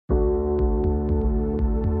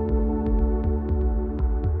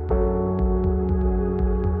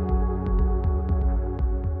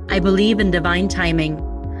I believe in divine timing.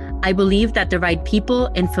 I believe that the right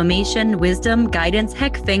people, information, wisdom, guidance,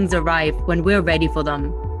 heck, things arrive when we're ready for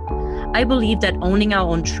them. I believe that owning our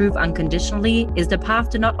own truth unconditionally is the path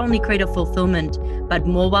to not only greater fulfillment, but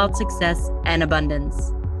more wild success and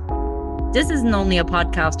abundance. This isn't only a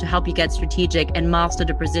podcast to help you get strategic and master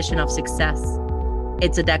the precision of success.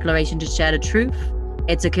 It's a declaration to share the truth.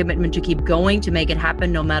 It's a commitment to keep going to make it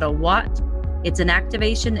happen no matter what. It's an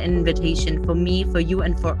activation and invitation for me, for you,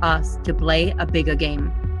 and for us to play a bigger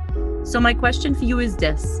game. So my question for you is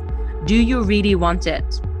this: do you really want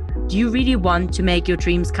it? Do you really want to make your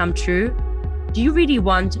dreams come true? Do you really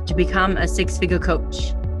want to become a six-figure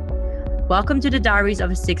coach? Welcome to the Diaries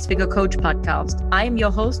of a Six-Figure Coach podcast. I am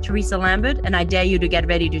your host, Teresa Lambert, and I dare you to get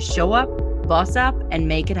ready to show up, boss up, and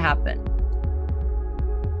make it happen.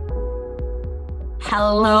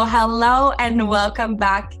 Hello, and welcome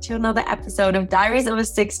back to another episode of Diaries of a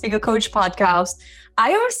Six-Figure Coach podcast.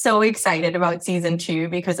 I am so excited about season 2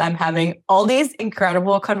 because I'm having all these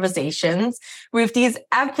incredible conversations with these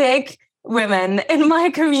epic women in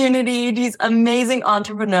my community, these amazing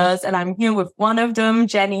entrepreneurs. And I'm here with one of them,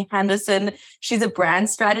 Jenny Henderson. She's a brand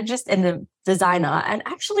strategist and a designer. And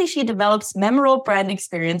actually, she develops memorable brand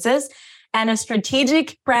experiences and a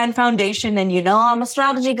strategic brand foundation. And you know, I'm a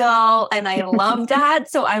strategy girl and I love that.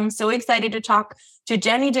 So I'm so excited to talk to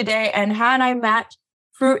Jenny today. And her and I met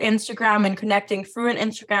through Instagram and connecting through an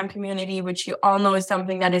Instagram community, which you all know is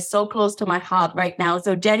something that is so close to my heart right now.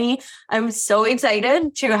 So Jenny, I'm so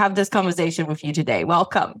excited to have this conversation with you today.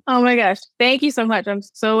 Welcome. Oh my gosh. Thank you so much. I'm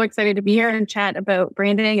so excited to be here and chat about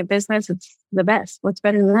branding and business. It's the best. What's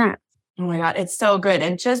better than that? Oh my God, it's so good.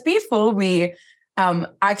 And just before we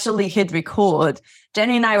actually hit record,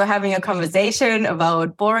 Jenny and I were having a conversation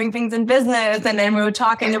about boring things in business. And then we were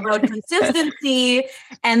talking about consistency.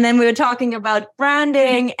 And then we were talking about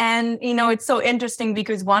branding. And, you know, it's so interesting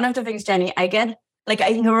because one of the things, Jenny, I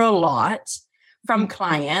hear a lot from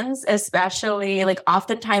clients, especially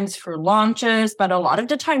oftentimes for launches, but a lot of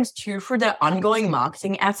the times too, for the ongoing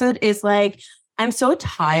marketing effort is I'm so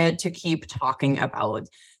tired to keep talking about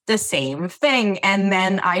the same thing. And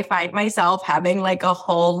then I find myself having a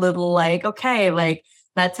whole little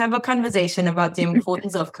let's have a conversation about the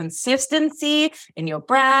importance of consistency in your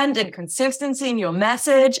brand and consistency in your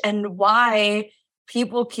message and why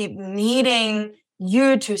people keep needing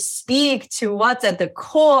you to speak to what's at the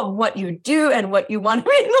core of what you do and what you want to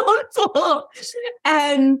be known for.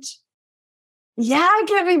 And yeah, it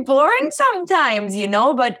can be boring sometimes,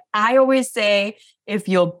 but I always say, if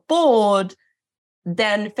you're bored,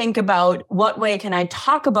 then think about what way can I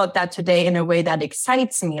talk about that today in a way that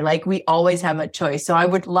excites me? We always have a choice. So I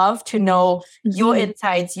would love to know your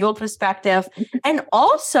insights, your perspective, and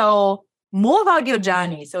also more about your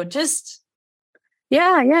journey. So just...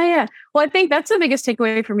 Yeah. Well, I think that's the biggest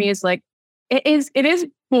takeaway for me is it is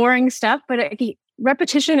boring stuff, but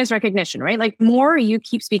repetition is recognition, right? More you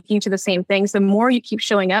keep speaking to the same things, the more you keep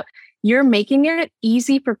showing up, you're making it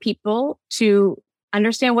easy for people to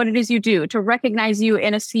understand what it is you do, to recognize you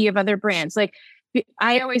in a sea of other brands.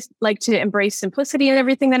 I always like to embrace simplicity in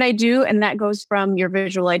everything that I do. And that goes from your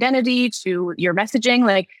visual identity to your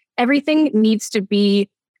messaging. Everything needs to be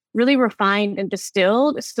really refined and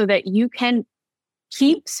distilled so that you can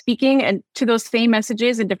keep speaking and to those same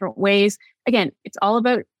messages in different ways. Again, it's all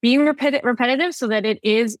about being repetitive so that it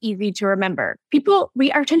is easy to remember.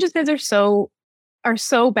 Our attention spans are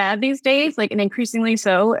so bad these days, and increasingly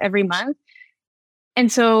so every month. And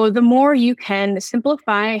so the more you can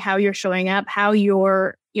simplify how you're showing up, how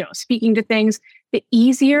you're, speaking to things, the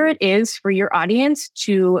easier it is for your audience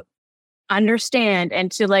to understand and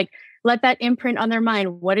to let that imprint on their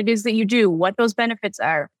mind what it is that you do, what those benefits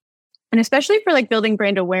are. And especially for building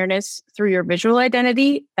brand awareness through your visual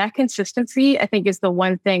identity, that consistency, I think, is the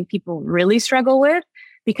one thing people really struggle with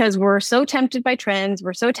because we're so tempted by trends.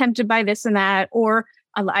 We're so tempted by this and that, or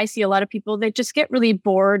I see a lot of people that just get really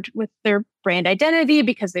bored with their brand identity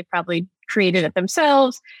because they probably created it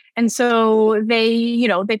themselves. And so they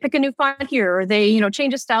pick a new font here or they,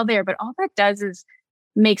 change a style there. But all that does is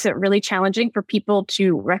makes it really challenging for people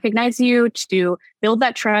to recognize you, to build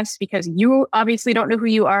that trust because you obviously don't know who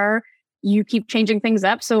you are. You keep changing things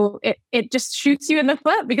up. So it just shoots you in the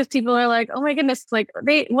foot because people are like, oh my goodness,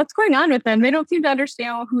 what's going on with them? They don't seem to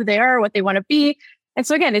understand who they are, what they want to be. And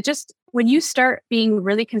so again, when you start being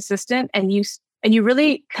really consistent and you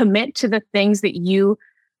really commit to the things that you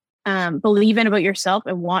believe in about yourself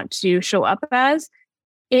and want to show up as,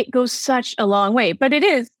 it goes such a long way. But it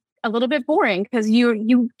is a little bit boring because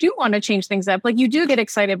you do want to change things up. You do get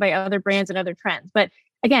excited by other brands and other trends. But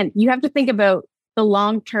again, you have to think about the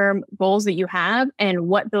long-term goals that you have and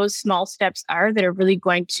what those small steps are that are really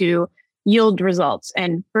going to yield results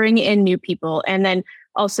and bring in new people. And then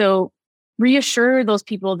also reassure those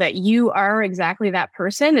people that you are exactly that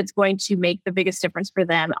person that's going to make the biggest difference for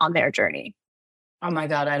them on their journey. Oh my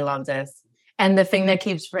God, I love this. And the thing that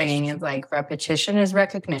keeps ringing is like repetition is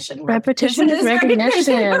recognition. Repetition is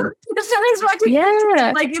recognition.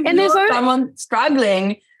 Yeah. Like if you're someone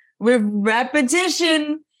struggling with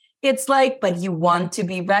repetition, it's like, but you want to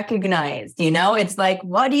be recognized, you know? It's like,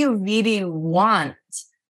 what do you really want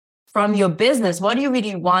from your business? What do you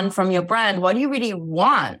really want from your brand? What do you really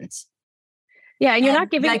want? Yeah, you're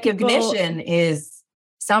not giving recognition is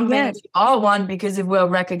something that we all want, because if we're a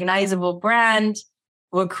recognizable brand,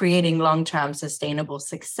 we're creating long-term sustainable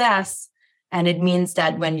success. And it means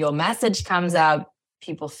that when your message comes out,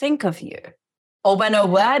 people think of you. Or when a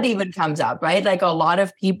word even comes up, right? Like a lot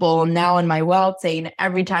of people now in my world saying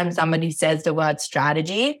every time somebody says the word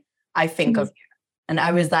strategy, I think of you. And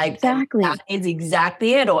I was like, exactly. That is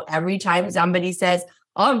exactly it. Or every time somebody says,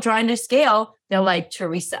 oh, I'm trying to scale, they're like,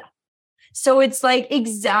 Teresa. So it's like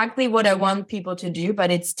exactly what I want people to do,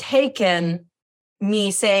 but it's taken me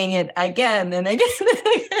saying it again and again.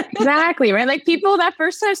 Exactly, right? Like people, that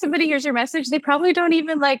first time somebody hears your message, they probably don't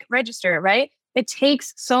even like register, right? It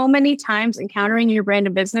takes so many times encountering your brand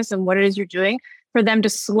and business and what it is you're doing for them to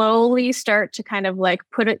slowly start to kind of like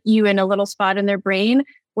put you in a little spot in their brain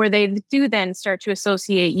where they do then start to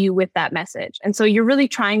associate you with that message. And so you're really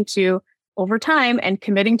trying to, over time and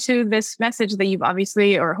committing to this message that you've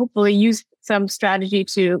obviously or hopefully used some strategy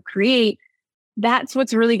to create, that's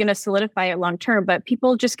what's really going to solidify it long term. But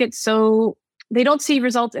people just get they don't see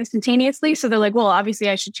results instantaneously. So they're like, well, obviously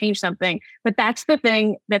I should change something. But that's the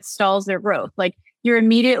thing that stalls their growth. Like you're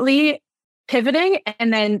immediately pivoting.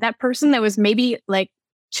 And then that person that was maybe like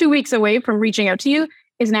 2 weeks away from reaching out to you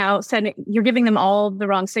is now you're giving them all the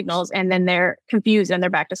wrong signals. And then they're confused and they're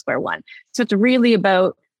back to square one. So it's really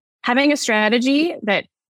about having a strategy that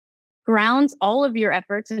grounds all of your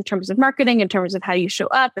efforts in terms of marketing, in terms of how you show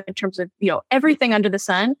up, in terms of, everything under the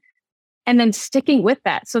sun, and then sticking with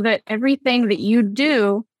that so that everything that you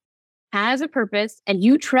do has a purpose and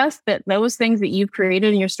you trust that those things that you've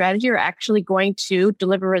created in your strategy are actually going to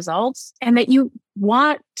deliver results and that you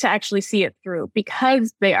want to actually see it through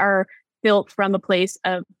because they are built from a place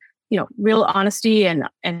of, real honesty and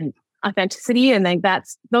authenticity. And then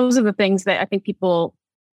those are the things that I think people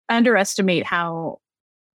underestimate how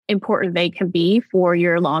important they can be for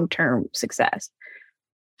your long-term success.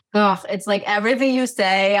 Oh, it's like everything you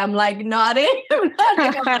say, I'm like nodding. I'm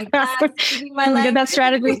like, get that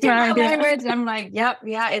strategy. I'm like, yep,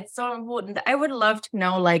 yeah, it's so important. I would love to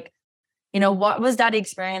know, what was that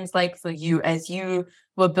experience like for you as you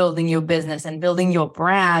were building your business and building your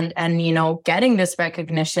brand and, getting this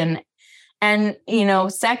recognition? And,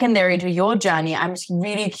 secondary to your journey, I'm just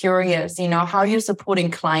really curious, how you're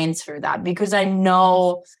supporting clients through that, because I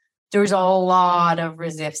know there's a lot of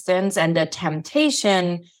resistance and the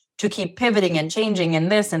temptation to keep pivoting and changing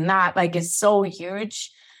and this and that, is so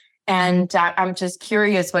huge. And I'm just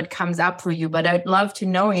curious what comes up for you, but I'd love to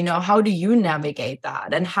know, how do you navigate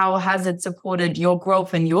that? And how has it supported your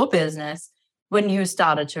growth in your business when you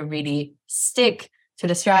started to really stick to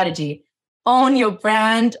the strategy, own your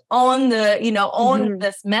brand, own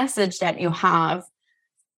this message that you have?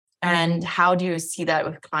 And how do you see that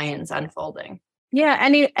with clients unfolding? Yeah.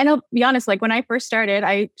 And I'll be honest, when I first started,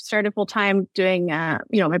 I started full time doing,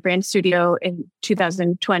 my brand studio in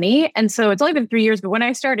 2020. And so it's only been 3 years, but when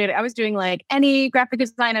I started, I was doing any graphic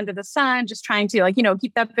design under the sun, just trying to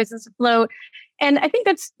keep that business afloat. And I think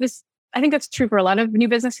that's true for a lot of new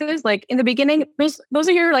businesses. In the beginning, those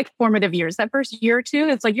are your formative years. That first year or two,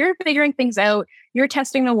 it's you're figuring things out, you're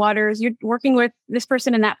testing the waters, you're working with this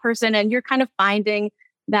person and that person, and you're kind of finding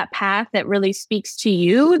that path that really speaks to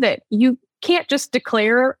you, that you can't just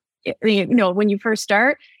declare, when you first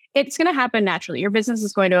start. It's going to happen naturally. Your business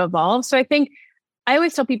is going to evolve. So I think I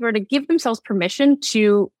always tell people to give themselves permission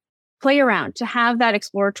to play around, to have that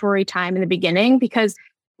exploratory time in the beginning, because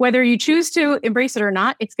whether you choose to embrace it or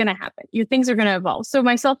not, it's going to happen. Your things are going to evolve. So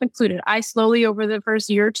myself included, I slowly over the first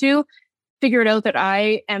year or two figured out that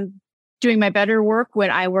I am doing my better work when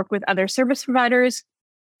I work with other service providers.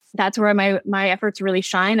 That's where my efforts really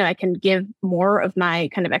shine, and I can give more of my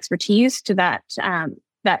kind of expertise to that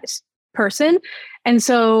person. And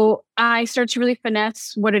so I start to really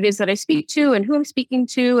finesse what it is that I speak to and who I'm speaking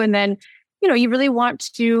to. And then, you really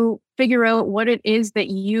want to figure out what it is that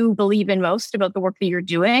you believe in most about the work that you're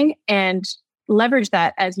doing and leverage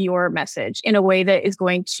that as your message in a way that is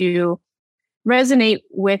going to resonate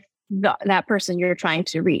with that person you're trying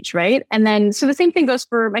to reach, right? And then, so the same thing goes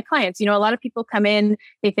for my clients. A lot of people come in,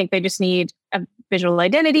 they think they just need a visual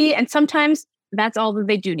identity. And sometimes that's all that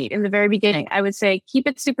they do need in the very beginning. I would say keep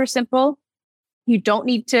it super simple. You don't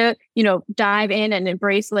need to, dive in and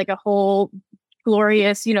embrace like a whole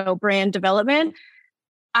glorious, brand development.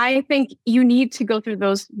 I think you need to go through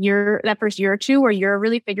that first year or two where you're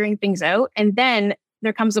really figuring things out. And then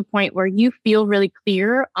there comes a point where you feel really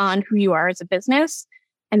clear on who you are as a business.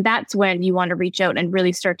 And that's when you want to reach out and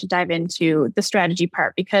really start to dive into the strategy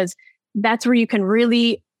part, because that's where you can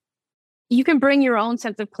bring your own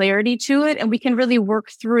sense of clarity to it. And we can really work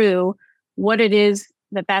through what it is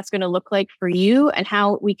that's going to look like for you and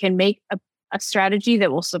how we can make a strategy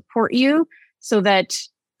that will support you so that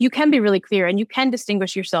you can be really clear and you can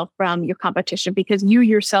distinguish yourself from your competition, because you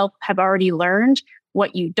yourself have already learned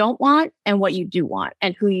what you don't want and what you do want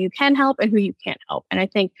and who you can help and who you can't help. And I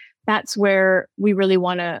think that's where we really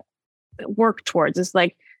want to work towards, is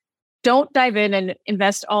like, don't dive in and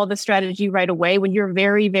invest all the strategy right away when you're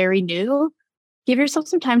very, very new. Give yourself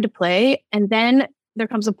some time to play. And then there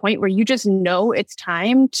comes a point where you just know it's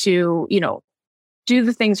time to, do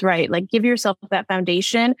the things right. Like, give yourself that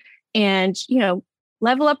foundation and,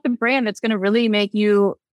 level up the brand that's going to really make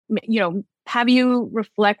you, have you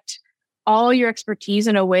reflect all your expertise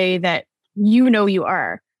in a way that you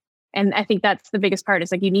are. And I think that's the biggest part,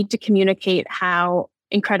 is like, you need to communicate how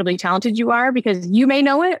incredibly talented you are, because you may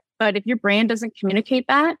know it, but if your brand doesn't communicate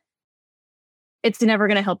that, it's never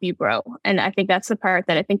going to help you grow. And I think that's the part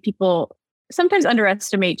that I think people sometimes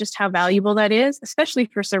underestimate, just how valuable that is, especially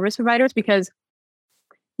for service providers, because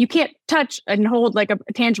you can't touch and hold like a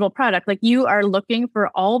tangible product. Like, you are looking for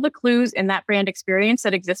all the clues in that brand experience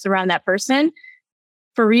that exists around that person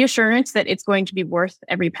for reassurance that it's going to be worth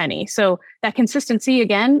every penny. So that consistency,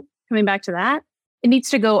 again, coming back to that, it needs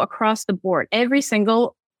to go across the board. Every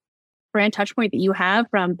single brand touch point that you have,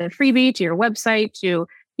 from the freebie to your website to,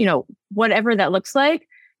 whatever that looks like,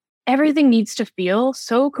 everything needs to feel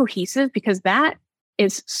so cohesive, because that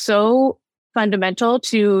is so fundamental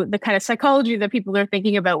to the kind of psychology that people are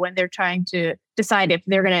thinking about when they're trying to decide if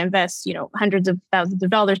they're going to invest, hundreds of thousands of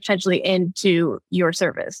dollars potentially into your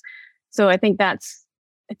service. So I think it's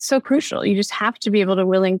so crucial. You just have to be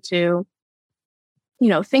willing to,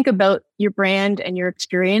 think about your brand and your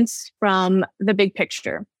experience from the big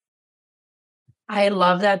picture. I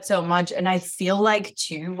love that so much. And I feel like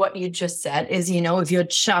too, what you just said is, if you're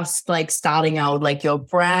just like starting out, like you're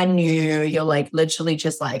brand new, you're like literally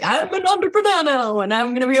just like, I'm an entrepreneur now and I'm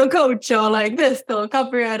going to be a coach or like this or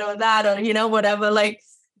copyright or that, or, whatever like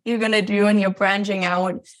you're going to do and you're branching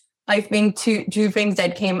out. I think two things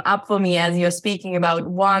that came up for me as you're speaking about.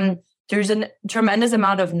 One, there's a tremendous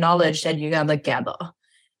amount of knowledge that you got to gather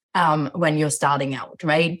when you're starting out,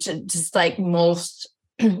 right? Just like most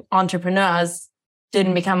entrepreneurs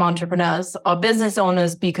didn't become entrepreneurs or business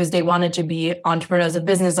owners because they wanted to be entrepreneurs or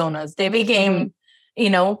business owners. They became,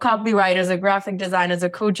 copywriters or graphic designers or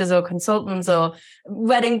coaches or consultants or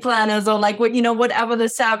wedding planners or like whatever the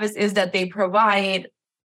service is that they provide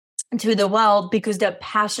to the world, because they're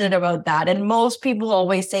passionate about that. And most people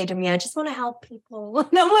always say to me, I just want to help people.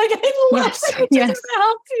 And I'm like, I love it. I just want to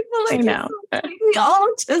help people. Like, I know. We all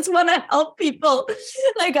just want to help people.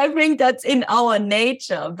 Like, I think that's in our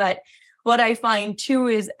nature. But what I find too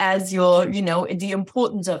is, as you're, the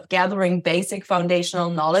importance of gathering basic foundational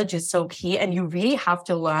knowledge is so key. And you really have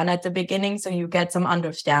to learn at the beginning so you get some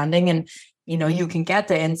understanding and, you can get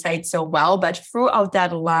the insight so well. But throughout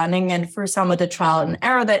that learning and through some of the trial and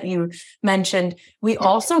error that you mentioned, we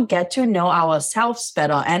also get to know ourselves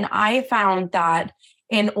better. And I found that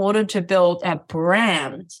in order to build a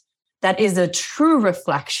brand that is a true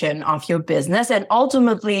reflection of your business and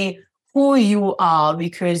ultimately who you are,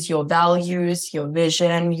 because your values, your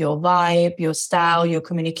vision, your vibe, your style, your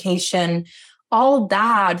communication, all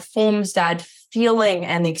that forms that feeling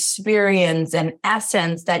and experience and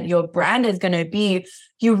essence that your brand is going to be.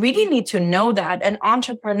 You really need to know that. And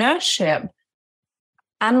entrepreneurship,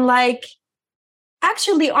 unlike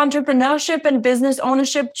actually entrepreneurship and business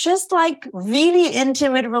ownership, just like really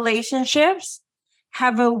intimate relationships,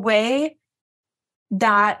 have a way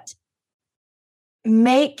that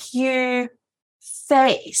make you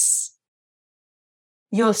face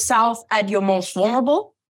yourself at your most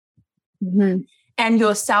vulnerable, and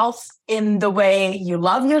yourself in the way you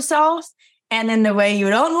love yourself and in the way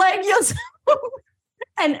you don't like yourself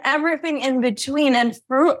and everything in between. And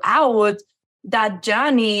throughout that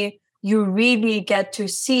journey, you really get to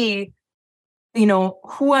see,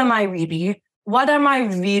 who am I really? What am I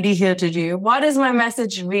really here to do? What is my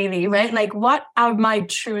message really, right? Like, what are my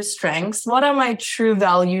true strengths? What are my true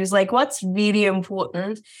values? Like, what's really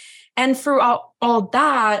important? And throughout all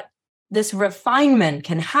that, this refinement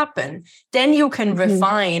can happen. Then you can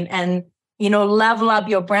refine and, level up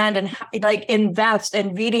your brand and like invest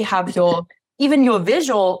and really have even your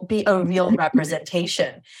visual be a real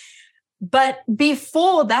representation. But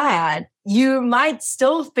before that, you might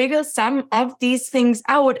still figure some of these things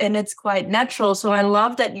out, and it's quite natural. So I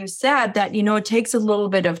love that you said that, it takes a little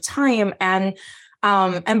bit of time and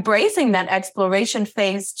embracing that exploration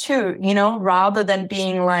phase too, rather than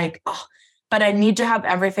being like, oh, but I need to have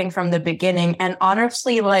everything from the beginning. And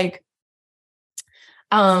honestly, like,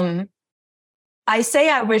 I say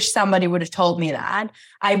I wish somebody would have told me that.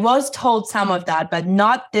 I was told some of that, but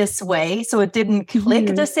not this way. So it didn't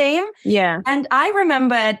click the same. Yeah. And I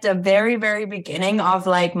remember at the very, very beginning of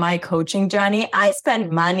like my coaching journey, I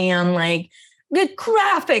spent money on like good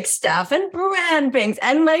graphic stuff and brand things.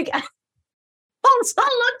 And like, also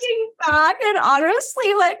looking back, and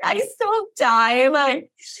honestly, like I still die. Like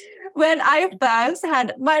when I first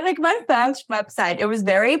had my first website, it was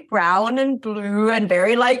very brown and blue and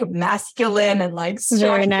very like masculine and like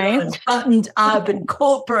very nice, and buttoned up and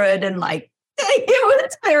corporate and like it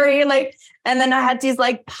was very like. And then I had these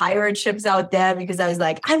like pirate ships out there because I was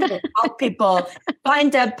like, I'm going to help people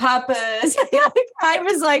find their purpose. I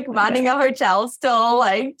was like running a hotel still,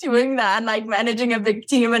 like doing that, like managing a big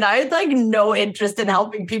team. And I had like no interest in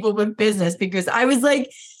helping people with business because I was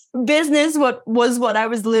like, business what I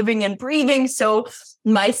was living and breathing. So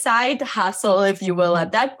my side hustle, if you will,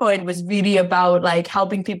 at that point was really about like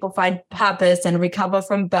helping people find purpose and recover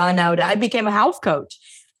from burnout. I became a health coach.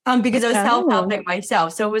 Because I was self-helping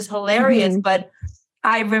myself. So it was hilarious. But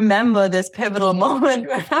I remember this pivotal moment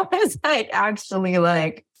where I was like, actually,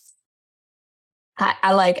 like,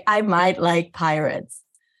 I might like pirates.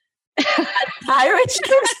 Pirates.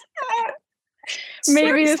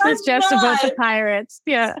 Maybe this is just about the pirates.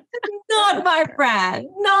 Yeah. Not my brand.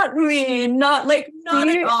 Not me. Not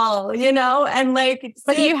at all, And like,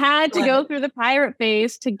 but you had to go through the pirate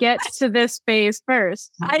phase to get to this phase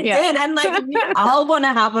first. I did. And like, we all want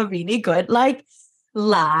to have a really good like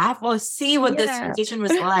laugh or see what this transition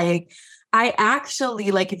was like. I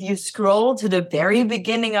actually, like, if you scroll to the very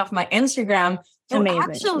beginning of my Instagram, you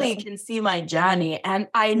actually can see my journey, and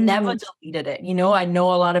I never deleted it. I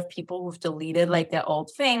know a lot of people who've deleted like their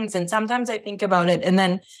old things, and sometimes I think about it and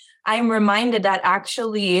then I'm reminded that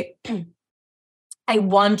actually I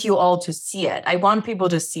want you all to see it. I want people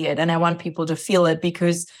to see it and I want people to feel it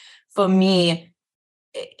because for me,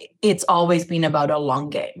 it's always been about a long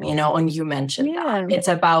game, and you mentioned that. It's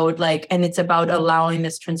about it's about allowing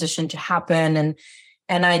this transition to happen.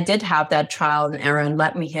 And I did have that trial and error and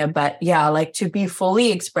let me here. But yeah, like to be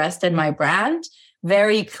fully expressed in my brand,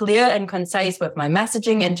 very clear and concise with my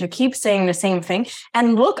messaging and to keep saying the same thing.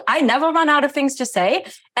 And look, I never run out of things to say.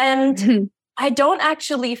 And I don't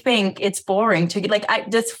actually think it's boring to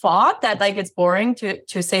this thought that like it's boring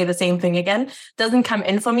to say the same thing again doesn't come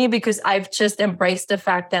in for me because I've just embraced the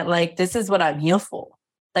fact that like, this is what I'm here for.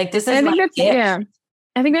 Like, this is my gift.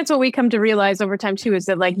 I think that's what we come to realize over time too, is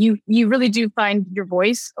that like you really do find your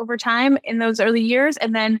voice over time in those early years.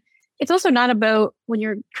 And then it's also not about when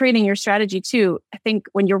you're creating your strategy too. I think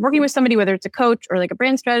when you're working with somebody, whether it's a coach or like a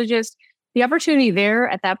brand strategist, the opportunity there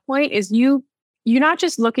at that point is you're not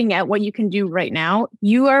just looking at what you can do right now.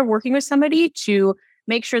 You are working with somebody to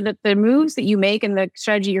make sure that the moves that you make and the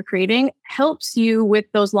strategy you're creating helps you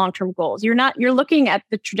with those long-term goals. You're looking at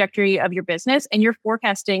the trajectory of your business and you're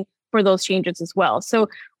forecasting for those changes as well. So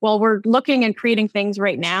while we're looking and creating things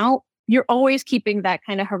right now, you're always keeping that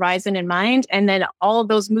kind of horizon in mind. And then all of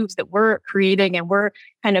those moves that we're creating and we're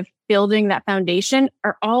kind of building that foundation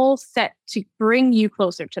are all set to bring you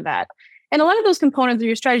closer to that. And a lot of those components of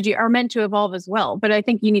your strategy are meant to evolve as well. But I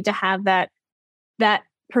think you need to have that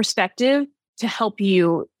perspective to help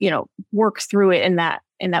you, work through it in that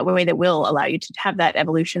way that will allow you to have that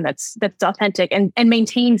evolution that's authentic and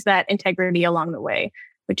maintains that integrity along the way,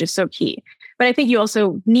 which is so key. But I think you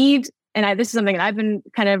also need, and this is something that I've been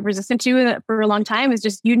kind of resistant to for a long time, is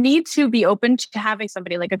just you need to be open to having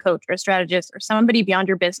somebody like a coach or a strategist or somebody beyond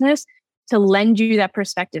your business to lend you that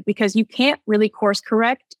perspective, because you can't really course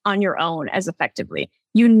correct on your own as effectively.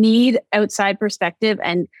 You need outside perspective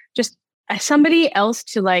and just somebody else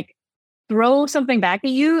to like throw something back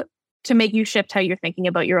at you to make you shift how you're thinking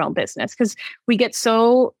about your own business. Because we get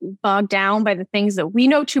so bogged down by the things that we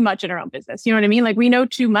know too much in our own business. You know what I mean? Like we know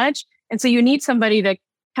too much. And so you need somebody to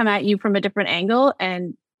come at you from a different angle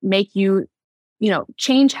and make you,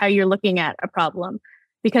 change how you're looking at a problem,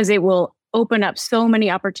 because it will open up so many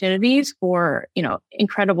opportunities for,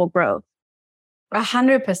 incredible growth.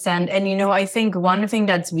 100%. And, I think one thing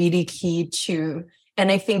that's really key too, and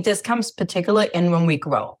I think this comes particularly in when we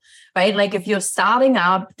grow. right? Like if you're starting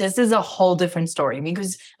up, this is a whole different story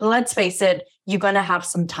because let's face it, you're going to have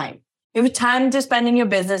some time. You have time to spend in your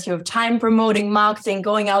business. You have time promoting, marketing,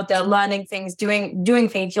 going out there, learning things, doing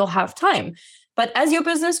things. You'll have time. But as your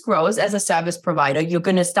business grows as a service provider, you're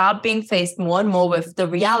going to start being faced more and more with the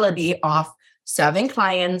reality of serving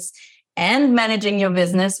clients and managing your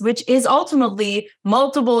business, which is ultimately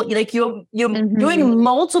multiple, like you're doing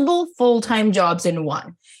multiple full-time jobs in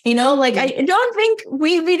one. Like I don't think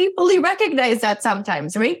we really fully recognize that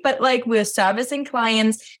sometimes, right? But like we're servicing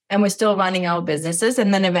clients and we're still running our businesses.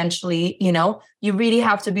 And then eventually, you really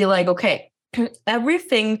have to be like, okay,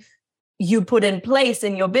 everything you put in place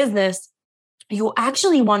in your business, you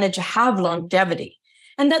actually wanted to have longevity.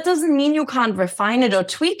 And that doesn't mean you can't refine it or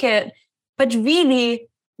tweak it, but really,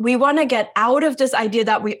 we want to get out of this idea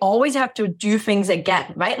that we always have to do things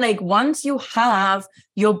again, right? Like once you have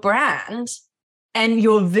your brand and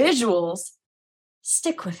your visuals,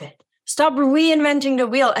 stick with it. Stop reinventing the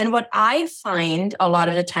wheel. And what I find a lot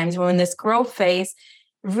of the times when we're in this growth phase,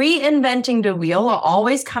 reinventing the wheel or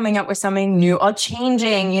always coming up with something new or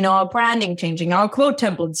changing, our branding, changing our quote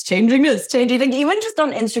templates, changing this, changing, like even just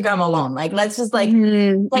on Instagram alone. Like, let's just like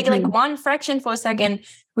one fraction for a second.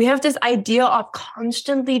 We have this idea of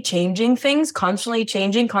constantly changing things, constantly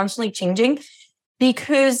changing,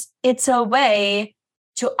 because it's a way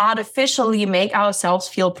to artificially make ourselves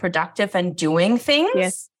feel productive and doing things.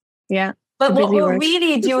 Yes. Yeah. But what we're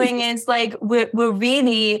really doing is like, we're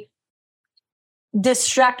really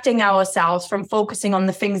distracting ourselves from focusing on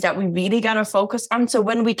the things that we really got to focus on. So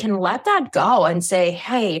when we can let that go and say,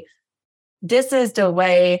 hey, this is the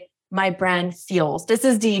way my brand feels. This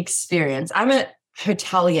is the experience. I'm a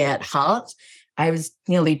hotelier at heart. I was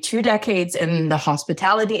nearly 2 decades in the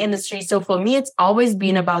hospitality industry. So for me, it's always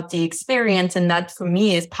been about the experience. And that for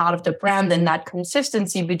me is part of the brand, and that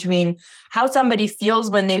consistency between how somebody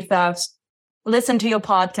feels when they first listen to your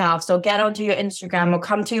podcast or get onto your Instagram or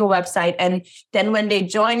come to your website. And then when they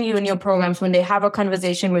join you in your programs, when they have a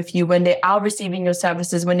conversation with you, when they are receiving your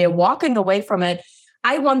services, when they're walking away from it,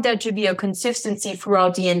 I want there to be a consistency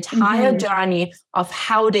throughout the entire journey of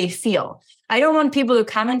how they feel. I don't want people to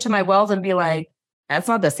come into my world and be like, that's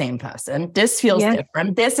not the same person. This feels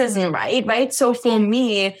different. This isn't right? So for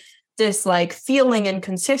me, this like feeling and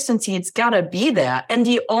consistency, it's got to be there. And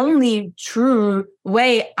the only true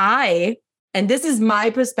way and this is my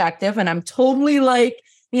perspective, and I'm totally like,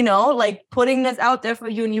 like putting this out there for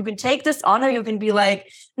you, and you can take this on, or you can be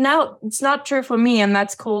like, no, it's not true for me. And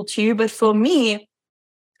that's cool too. But for me,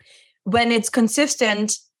 when it's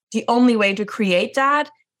consistent, the only way to create that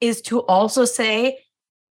is to also say,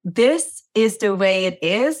 this is the way it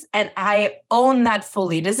is. And I own that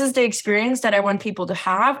fully. This is the experience that I want people to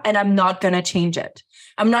have. And I'm not going to change it.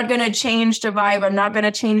 I'm not going to change the vibe. I'm not going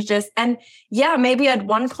to change this. And yeah, maybe at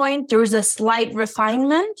one point there's a slight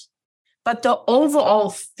refinement, but the overall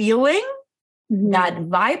feeling, that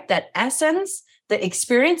vibe, that essence, the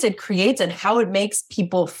experience it creates and how it makes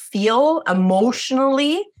people feel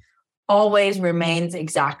emotionally always remains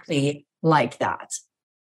exactly like that.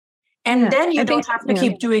 And then you don't have to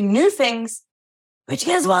keep doing new things, which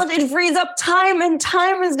guess what? It frees up time, and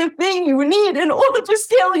time is the thing you need in order to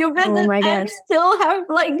scale your business and still have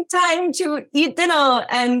like time to eat dinner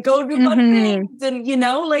and go do fun things.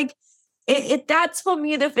 And like that's for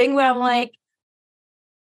me the thing where I'm like,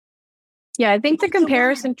 I think the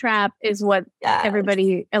comparison trap is what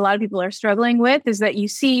a lot of people are struggling with, is that you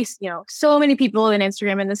see, so many people in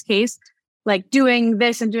Instagram in this case, like doing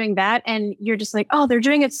this and doing that. And you're just like, oh, they're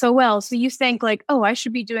doing it so well. So you think like, oh, I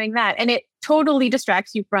should be doing that. And it totally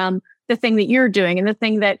distracts you from the thing that you're doing and the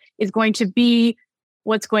thing that is going to be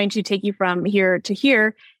what's going to take you from here to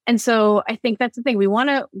here. And so I think that's the thing. We want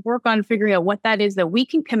to work on figuring out what that is that we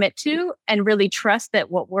can commit to and really trust that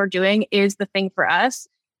what we're doing is the thing for us.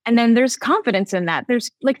 And then there's confidence in that. There's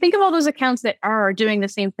like, think of all those accounts that are doing the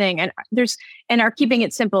same thing and are keeping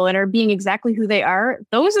it simple and are being exactly who they are.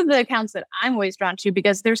 Those are the accounts that I'm always drawn to,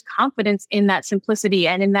 because there's confidence in that simplicity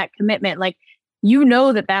and in that commitment. Like,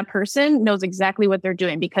 that person knows exactly what they're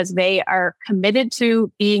doing because they are committed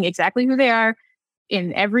to being exactly who they are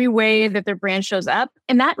in every way that their brand shows up.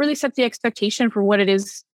 And that really sets the expectation for what it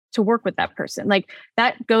is to work with that person. Like,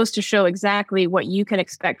 that goes to show exactly what you can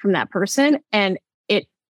expect from that person. And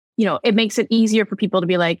it makes it easier for people to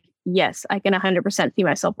be like, yes, I can 100% see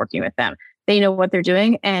myself working with them. They know what they're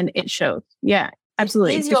doing and it shows. Yeah,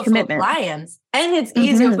 absolutely. It's easier for clients, and it's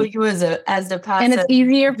easier for you as the person. And it's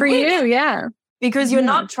easier for you. Yeah. Because you're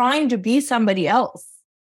not trying to be somebody else.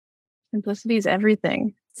 Simplicity is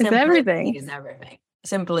everything. It's everything.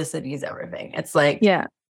 Simplicity is everything. It's like,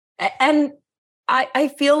 and I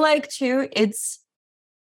feel like too,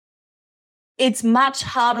 it's much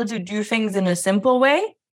harder to do things in a simple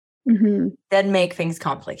way than make things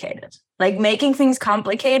complicated. Like making things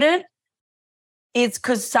complicated, it's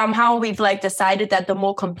because somehow we've like decided that the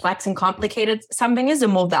more complex and complicated something is, the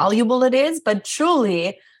more valuable it is. But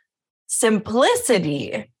truly,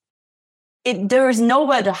 simplicity, there is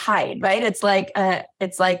nowhere to hide, right? It's like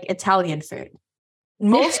Italian food.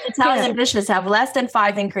 Most Italian dishes have less than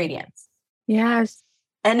 5 ingredients. Yes.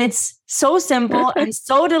 And it's so simple and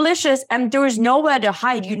so delicious, and there is nowhere to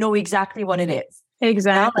hide. You know exactly what it is.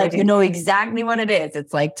 Exactly. You know exactly what it is.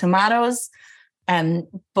 It's like tomatoes and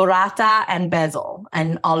burrata and basil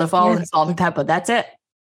and olive oil and salt and pepper. That's it.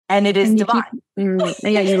 And it is divine. You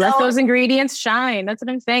let those ingredients shine. That's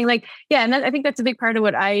what I'm saying. Like, yeah. And I think that's a big part of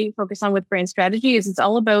what I focus on with brand strategy is it's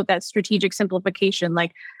all about that strategic simplification.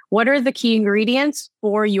 Like, what are the key ingredients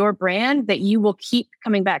for your brand that you will keep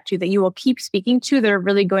coming back to, that you will keep speaking to, that are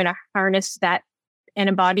really going to harness that and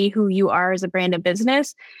embody who you are as a brand and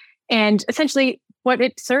business? And essentially what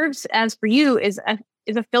it serves as for you is a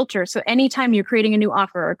filter. So anytime you're creating a new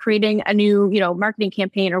offer or creating a new, marketing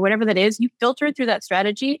campaign or whatever that is, you filter it through that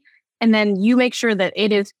strategy. And then you make sure that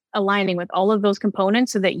it is aligning with all of those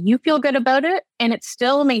components so that you feel good about it. And it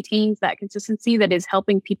still maintains that consistency that is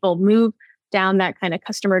helping people move down that kind of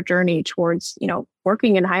customer journey towards,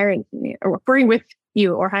 working and hiring or working with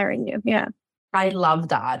you or hiring you. Yeah. I love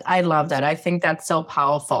that. I think that's so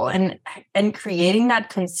powerful. And creating that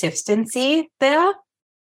consistency there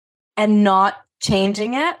and not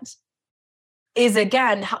changing it is,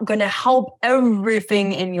 again, going to help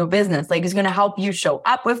everything in your business. Like, it's going to help you show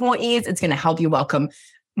up with more ease. It's going to help you welcome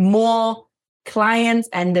more clients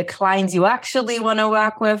and the clients you actually want to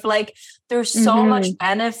work with. Like, there's so much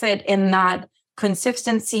benefit in that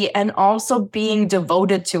consistency and also being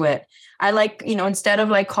devoted to it. I like, instead of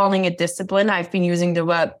like calling it discipline, I've been using the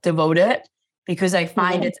word devoted because I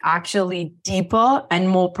find it's actually deeper and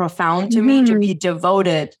more profound to me to be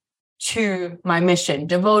devoted to my mission,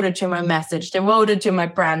 devoted to my message, devoted to my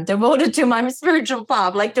brand, devoted to my spiritual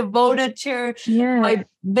path, like devoted to my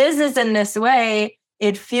business in this way.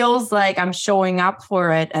 It feels like I'm showing up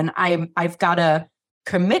for it, and I've got a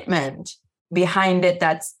commitment behind it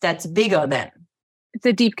that's bigger than. It's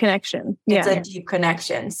a deep connection. It's a deep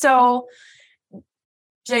connection. So,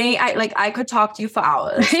 Jenny, I could talk to you for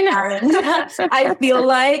hours. I know. I feel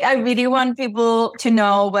like I really want people to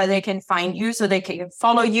know where they can find you so they can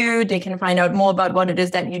follow you. They can find out more about what it is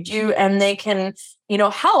that you do, and they can,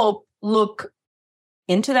 help look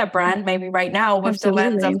into that brand maybe right now with the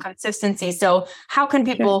lens of consistency. So how can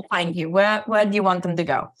people find you? Where do you want them to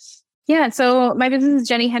go? Yeah. So my business is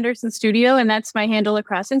Jenny Henderson Studio, and that's my handle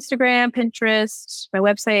across Instagram, Pinterest, my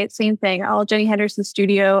website, same thing, all Jenny Henderson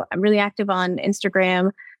Studio. I'm really active on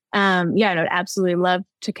Instagram. I'd absolutely love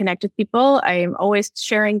to connect with people. I'm always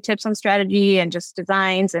sharing tips on strategy and just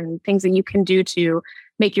designs and things that you can do to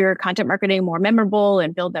make your content marketing more memorable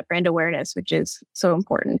and build that brand awareness, which is so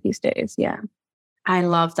important these days. Yeah. I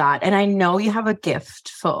love that. And I know you have a gift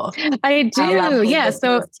for. I do. Yeah.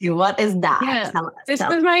 So what is that? Yeah. This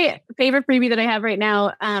is my favorite freebie that I have right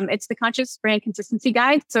now. It's the Conscious Brand Consistency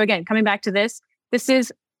Guide. So again, coming back to this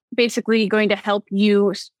is basically going to help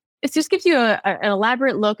you. It just gives you an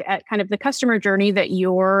elaborate look at kind of the customer journey that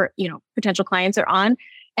your, potential clients are on,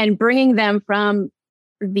 and bringing them from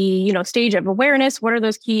the, stage of awareness. What are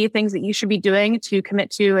those key things that you should be doing to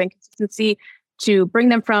commit to and consistency, to bring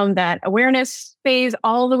them from that awareness phase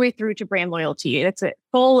all the way through to brand loyalty. It's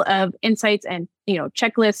full of insights and,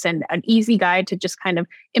 checklists and an easy guide to just kind of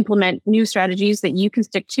implement new strategies that you can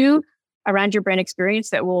stick to around your brand experience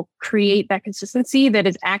that will create that consistency that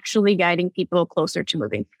is actually guiding people closer to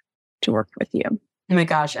moving to work with you. Oh my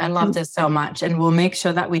gosh, I love this so much. And we'll make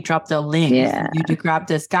sure that we drop the link for you to grab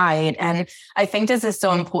this guide. And I think this is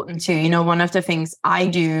so important too. One of the things I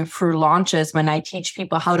do through launches when I teach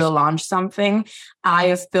people how to launch something, I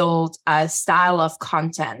have built a style of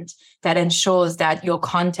content that ensures that your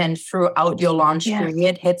content throughout your launch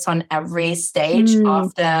period hits on every stage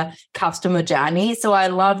of the customer journey. So I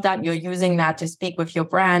love that you're using that to speak with your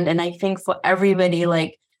brand. And I think for everybody,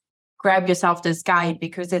 grab yourself this guide,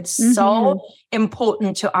 because it's so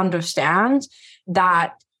important to understand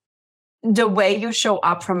that the way you show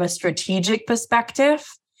up from a strategic perspective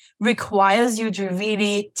requires you to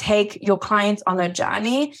really take your clients on a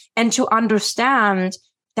journey and to understand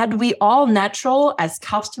that we all natural as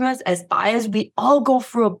customers, as buyers, we all go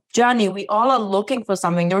through a journey. We all are looking for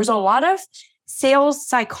something. There's a lot of sales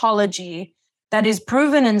psychology that is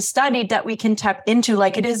proven and studied that we can tap into.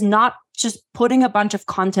 It is not just putting a bunch of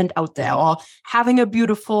content out there or having a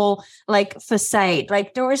beautiful facade.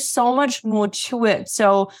 Like there is so much more to it.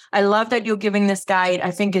 So I love that you're giving this guide.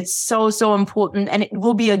 I think it's so, so important, and it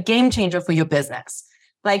will be a game changer for your business.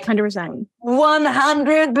 100%.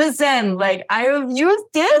 100%. Like I have used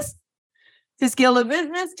this to scale a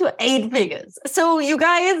business to 8 figures. So you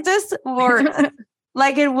guys, this works.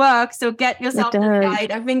 It works. So get yourself the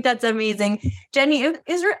guide. I think that's amazing. Jenny,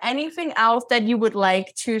 is there anything else that you would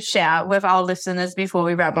like to share with our listeners before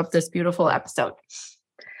we wrap up this beautiful episode?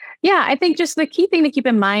 Yeah, I think just the key thing to keep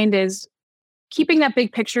in mind is keeping that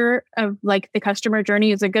big picture of the customer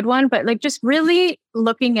journey is a good one, but just really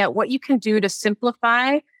looking at what you can do to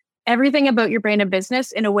simplify everything about your brand and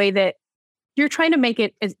business in a way that you're trying to make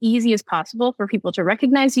it as easy as possible for people to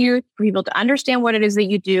recognize you, for people to understand what it is that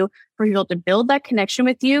you do, for people to build that connection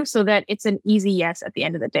with you so that it's an easy yes at the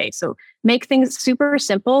end of the day. So make things super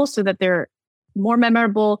simple so that they're more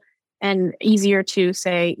memorable and easier to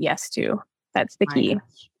say yes to. That's the key.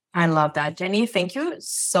 I love that. Jenny, thank you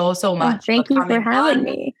so, so much. Thank you for having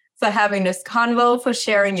me. For having this convo, for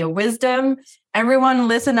sharing your wisdom. Everyone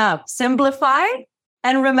listen up, simplify,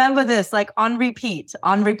 and remember this, on repeat.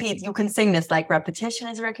 You can sing this repetition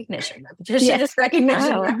is recognition. Repetition is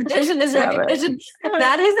recognition. Repetition is recognition.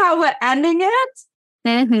 That is how we're ending it.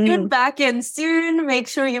 Mm-hmm. Tune back in soon. Make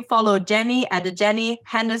sure you follow Jenny at the Jenny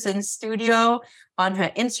Henderson Studio on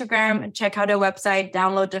her Instagram. Check out her website.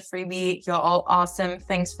 Download the freebie. You're all awesome.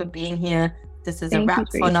 Thanks for being here. This is a wrap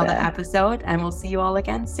for another episode, and we'll see you all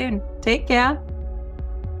again soon. Take care.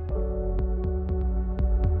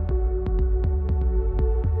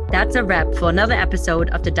 That's a wrap for another episode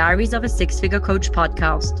of the Diaries of a Six-Figure Coach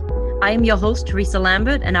podcast. I am your host, Teresa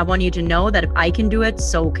Lambert, and I want you to know that if I can do it,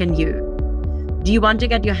 so can you. Do you want to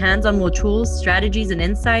get your hands on more tools, strategies, and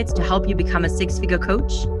insights to help you become a six-figure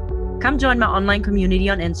coach? Come join my online community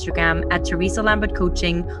on Instagram at Teresa Lambert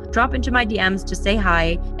Coaching, drop into my DMs to say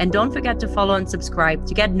hi, and don't forget to follow and subscribe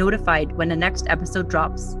to get notified when the next episode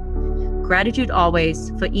drops. Gratitude always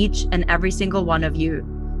for each and every single one of you.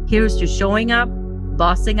 Here's to showing up,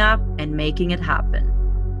 bossing up, and making it happen.